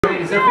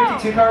Is there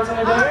 52 cards on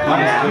your deck?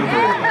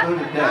 Yeah.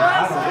 Loaded deck.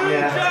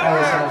 I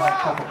always have a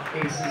couple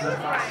aces up.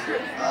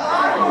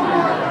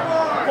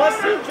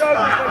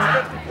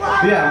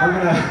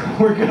 Yeah,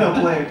 we're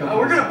gonna play a couple.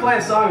 We're gonna play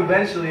a song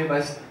eventually if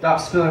I stop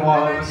spilling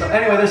water over. So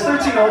anyway, there's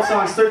 13 old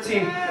songs,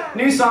 13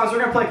 new songs. We're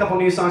gonna play a couple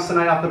new songs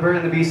tonight off the Burn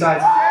and the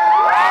B-sides.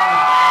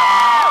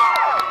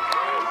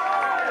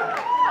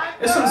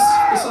 This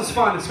one's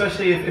fun,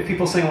 especially if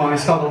people sing along.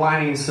 It's called The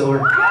Lining in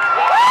Silver.